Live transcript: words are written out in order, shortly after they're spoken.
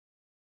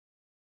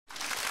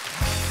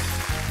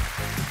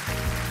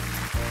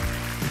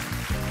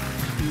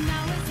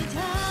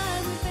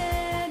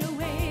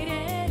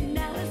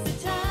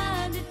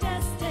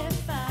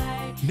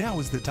Now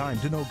is the time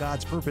to know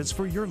God's purpose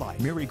for your life.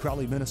 Meri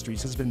Crouley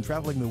Ministries has been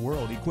traveling the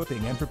world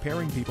equipping and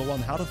preparing people on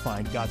how to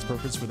find God's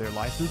purpose for their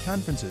life through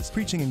conferences,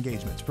 preaching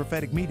engagements,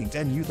 prophetic meetings,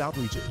 and youth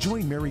outreaches.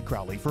 Join Meri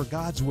Crouley for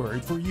God's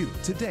Word for you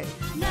today.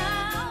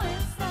 Now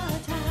is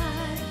the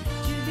time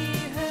to be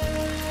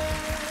heard.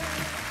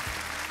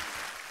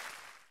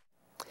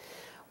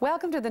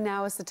 Welcome to the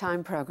Now is the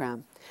Time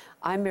program.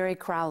 I'm Meri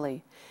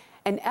Crouley.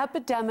 An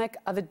epidemic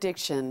of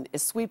addiction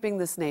is sweeping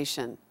this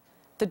nation.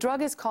 The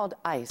drug is called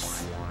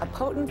ice, a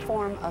potent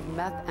form of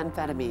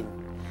methamphetamine.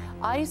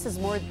 Ice is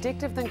more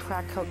addictive than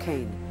crack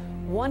cocaine.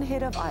 One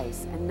hit of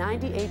ice and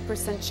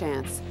 98%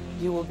 chance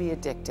you will be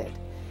addicted.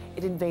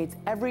 It invades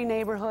every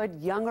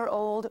neighborhood, young or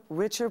old,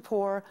 rich or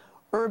poor,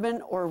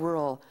 urban or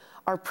rural.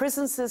 Our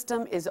prison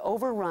system is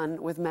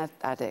overrun with meth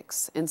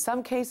addicts. In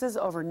some cases,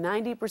 over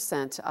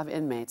 90% of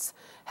inmates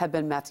have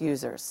been meth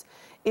users.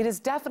 It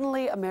is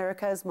definitely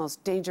America's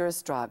most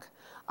dangerous drug.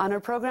 On our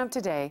program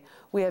today,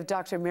 we have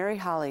Dr. Meri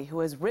Holley, who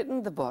has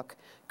written the book,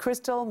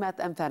 Crystal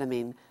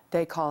Methamphetamine,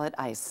 They Call It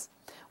Ice.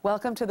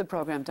 Welcome to the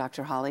program,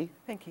 Dr. Holley.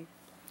 Thank you.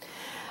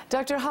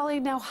 Dr.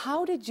 Holley, now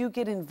how did you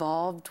get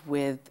involved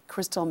with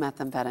crystal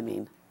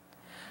methamphetamine?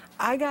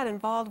 I got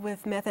involved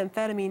with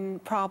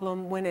methamphetamine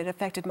problem when it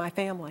affected my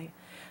family.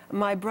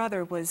 My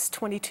brother was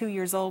 22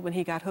 years old when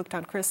he got hooked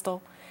on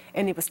crystal,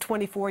 and he was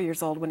 24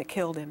 years old when it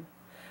killed him.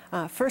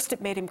 First,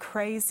 it made him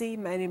crazy,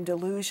 made him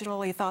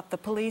delusional. He thought the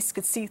police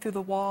could see through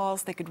the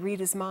walls, they could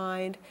read his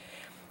mind.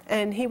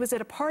 And he was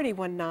at a party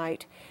one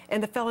night,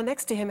 and the fellow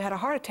next to him had a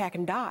heart attack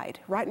and died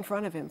right in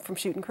front of him from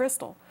shooting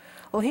crystal.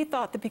 Well, he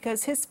thought that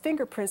because his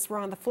fingerprints were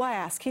on the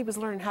flask, he was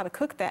learning how to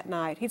cook that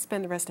night, he'd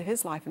spend the rest of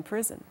his life in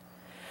prison.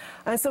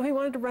 And so he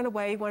wanted to run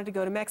away, he wanted to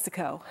go to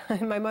Mexico.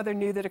 And my mother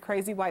knew that a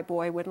crazy white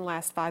boy wouldn't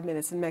last 5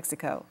 minutes in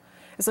Mexico.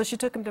 And so she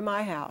took him to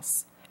my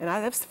house. And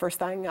that's the first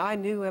thing I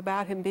knew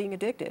about him being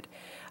addicted.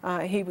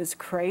 He was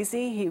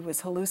crazy, he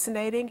was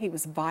hallucinating, he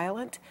was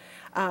violent,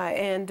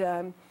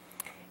 and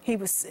he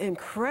was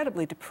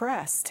incredibly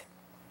depressed.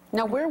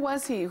 Now, where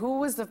was he? Who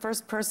was the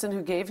first person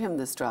who gave him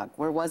this drug?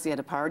 Where was he,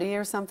 at a party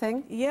or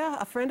something? Yeah,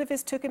 a friend of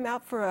his took him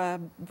out for a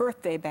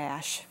birthday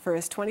bash for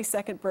his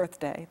 22nd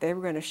birthday. They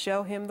were going to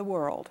show him the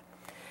world.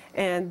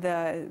 And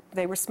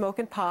they were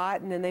smoking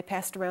pot, and then they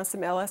passed around some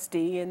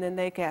LSD, and then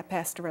they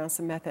passed around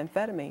some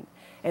methamphetamine.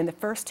 And the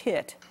first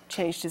hit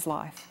changed his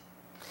life.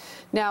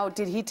 Now,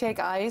 did he take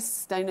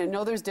ice? I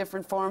know there's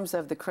different forms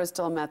of the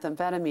crystal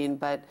methamphetamine,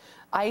 but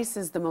ice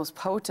is the most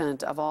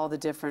potent of all the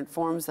different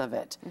forms of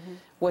it. Mm-hmm.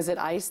 Was it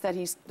ice that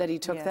he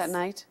took Yes. that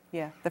night?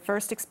 Yeah, the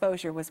first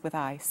exposure was with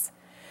ice.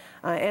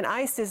 And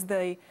ice is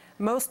the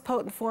most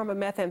potent form of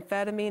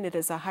methamphetamine. It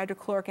is a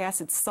hydrochloric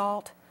acid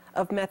salt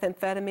of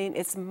methamphetamine.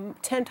 It's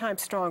 10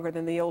 times stronger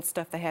than the old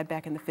stuff they had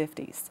back in the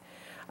 50s.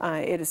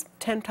 It is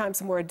 10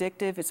 times more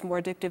addictive. It's more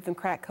addictive than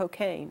crack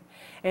cocaine,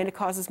 and it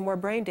causes more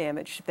brain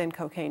damage than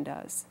cocaine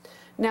does.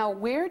 Now,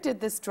 where did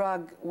this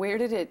drug, where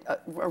did it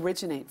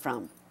originate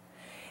from?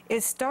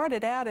 It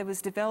started out, it was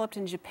developed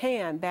in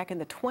Japan back in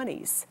the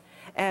 20s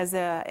as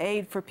an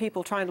aid for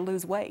people trying to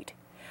lose weight.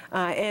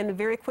 And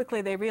very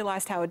quickly they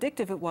realized how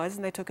addictive it was,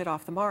 and they took it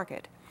off the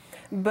market.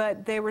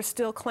 But there were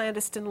still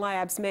clandestine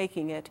labs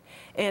making it,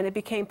 and it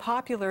became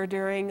popular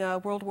during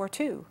World War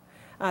II.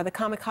 The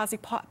kamikaze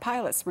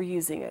pilots were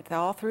using it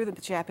all through the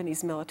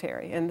Japanese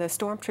military, and the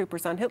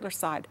stormtroopers on Hitler's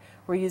side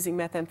were using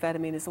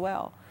methamphetamine as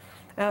well.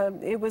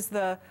 It was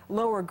the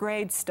lower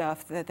grade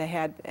stuff that they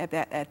had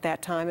at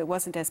that time. It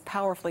wasn't as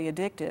powerfully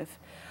addictive,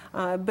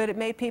 but it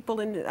made people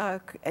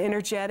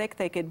energetic.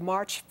 They could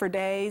march for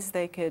days.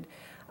 They could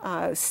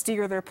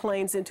steer their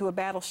planes into a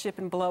battleship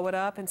and blow it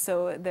up, and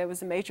so there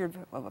was a major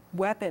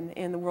weapon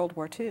in the World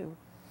War II.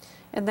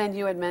 And then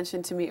you had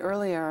mentioned to me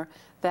earlier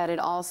that it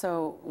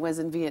also was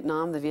in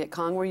Vietnam. The Viet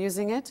Cong were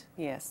using it?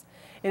 Yes.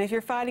 And if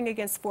you're fighting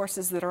against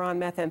forces that are on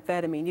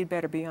methamphetamine, you'd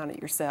better be on it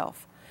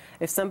yourself.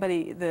 If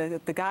somebody, the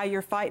guy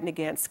you're fighting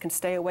against can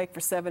stay awake for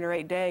 7 or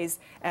 8 days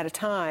at a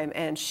time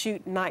and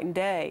shoot night and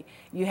day,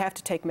 you have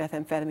to take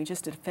methamphetamine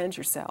just to defend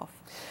yourself.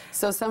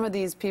 So some of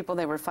these people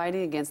they were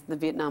fighting against the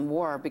Vietnam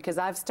War, because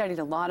I've studied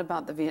a lot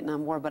about the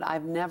Vietnam War, but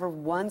I've never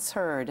once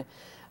heard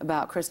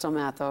about crystal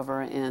meth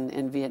over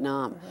in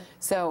Vietnam. Mm-hmm.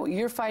 So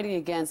you're fighting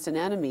against an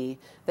enemy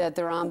that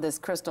they're on this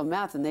crystal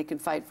meth and they can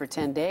fight for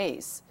 10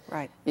 days.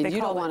 Right. And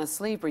you don't want to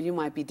sleep or you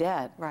might be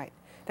dead. Right.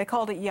 They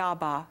called it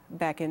yaba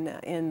back in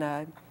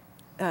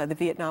the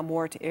Vietnam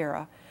War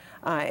era.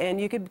 And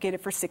you could get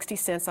it for 60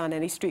 cents on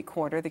any street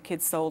corner. The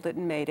kids sold it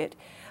and made it.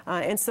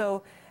 And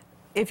so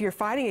if you're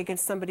fighting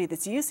against somebody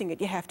that's using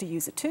it, you have to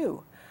use it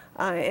too.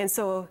 And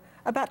so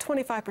about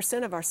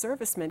 25% of our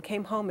servicemen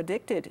came home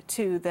addicted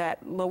to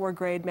that lower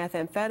grade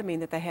methamphetamine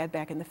that they had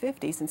back in the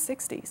 50s and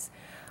 60s.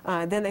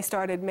 Then they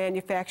started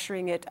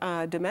manufacturing it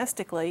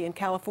domestically, and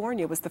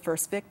California was the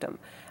first victim.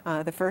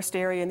 The first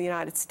area in the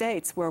United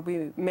States where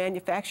we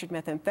manufactured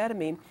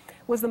methamphetamine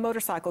was the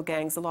motorcycle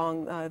gangs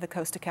along the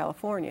coast of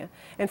California.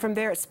 And from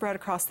there it spread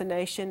across the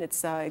nation.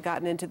 It's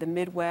gotten into the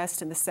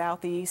Midwest and the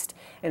Southeast,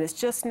 and it's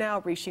just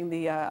now reaching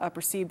the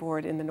upper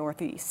seaboard in the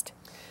Northeast.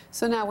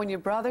 So now when your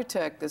brother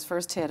took this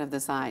first hit of of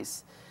this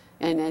ice.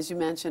 And as you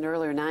mentioned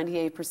earlier,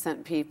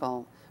 98%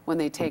 people, when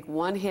they take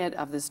one hit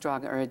of this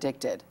drug, are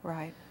addicted.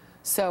 Right.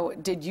 So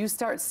did you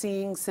start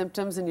seeing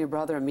symptoms in your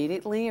brother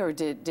immediately, or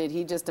did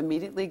he just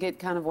immediately get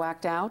kind of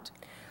whacked out?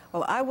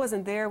 Well, I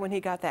wasn't there when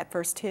he got that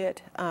first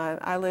hit.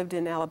 I lived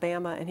in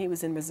Alabama and he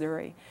was in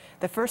Missouri.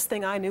 The first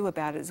thing I knew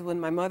about it is when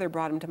my mother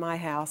brought him to my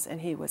house, and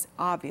he was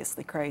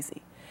obviously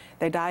crazy.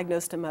 They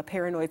diagnosed him a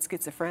paranoid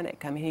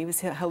schizophrenic. I mean, he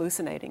was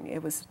hallucinating.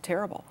 It was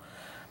terrible.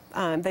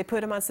 They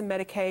put him on some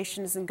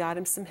medications and got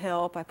him some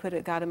help.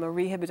 Got him a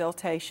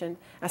rehabilitation,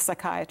 a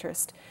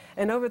psychiatrist.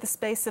 And over the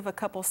space of a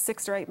couple,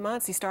 6 or 8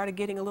 months, he started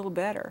getting a little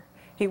better.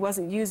 He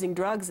wasn't using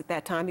drugs at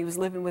that time. He was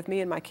living with me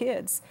and my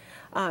kids.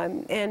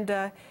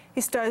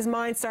 His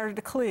mind started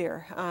to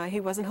clear. He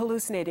wasn't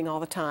hallucinating all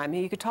the time.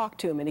 You could talk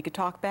to him and he could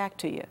talk back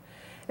to you.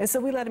 And so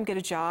we let him get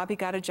a job. He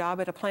got a job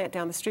at a plant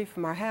down the street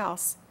from our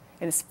house.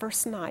 And his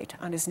first night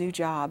on his new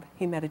job,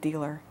 he met a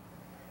dealer.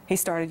 He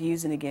started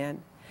using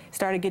again.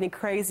 Started getting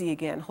crazy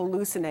again,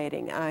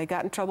 hallucinating. He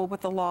got in trouble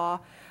with the law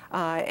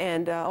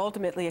and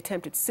ultimately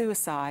attempted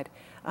suicide.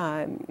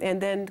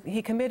 And then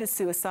he committed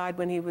suicide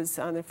when he was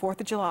on the 4th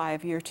of July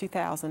of year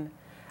 2000.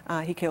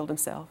 He killed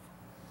himself.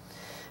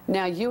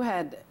 Now, you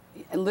had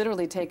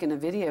literally taken a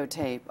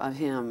videotape of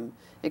him.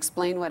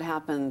 Explain what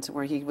happened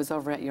where he was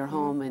over at your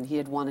home and he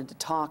had wanted to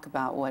talk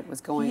about what was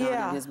going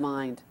on in his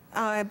mind.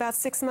 About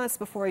 6 months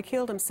before he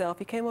killed himself,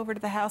 he came over to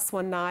the house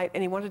one night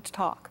and he wanted to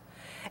talk.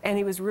 And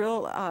he was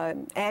real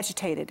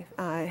agitated,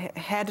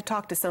 had to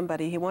talk to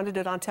somebody. He wanted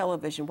it on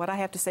television. What I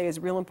have to say is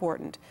real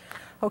important.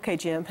 Okay,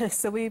 Jim.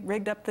 So we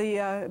rigged up the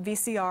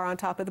VCR on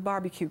top of the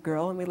barbecue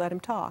grill and we let him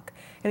talk.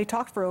 And he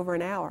talked for over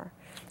an hour.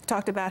 He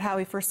talked about how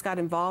he first got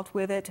involved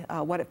with it,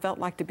 what it felt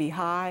like to be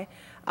high,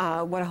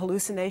 what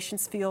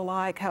hallucinations feel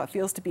like, how it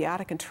feels to be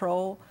out of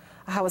control,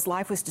 how his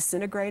life was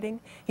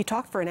disintegrating. He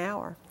talked for an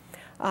hour.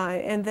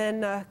 And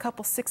then a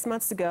couple, 6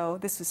 months ago,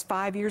 this was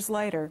 5 years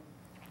later,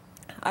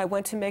 I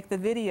went to make the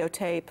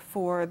videotape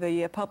for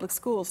the public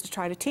schools to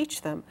try to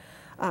teach them,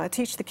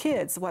 teach the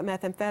kids what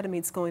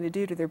methamphetamine is going to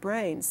do to their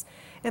brains.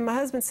 And my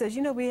husband says,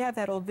 you know, we have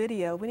that old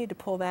video, we need to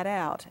pull that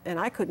out. And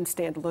I couldn't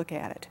stand to look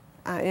at it.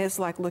 It's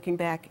like looking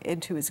back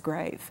into his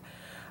grave.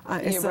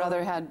 Your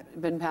brother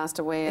had been passed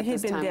away at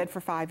this time? He'd been dead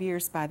for 5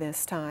 years by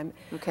this time.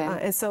 Okay.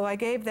 And so I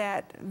gave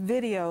that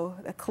video,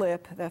 a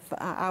clip, the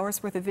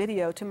hour's worth of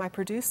video, to my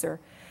producer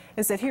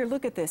and said, here,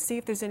 look at this. See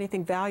if there's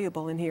anything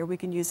valuable in here we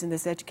can use in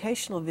this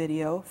educational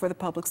video for the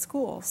public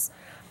schools.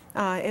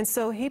 And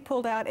so he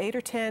pulled out 8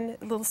 or 10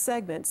 little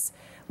segments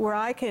where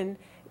I can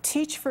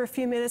teach for a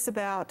few minutes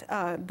about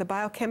the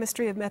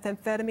biochemistry of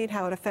methamphetamine,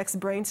 how it affects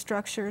brain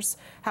structures,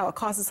 how it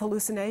causes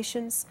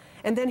hallucinations,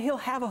 and then he'll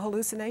have a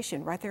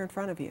hallucination right there in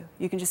front of you.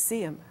 You can just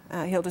see him.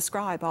 He'll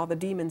describe all the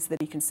demons that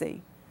he can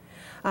see.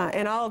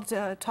 And I'll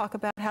talk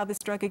about how this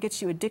drug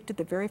gets you addicted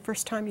the very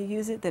first time you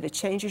use it, that it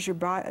changes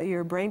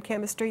your brain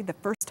chemistry the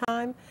first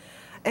time.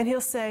 And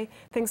he'll say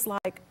things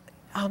like,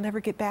 I'll never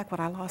get back what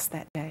I lost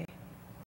that day.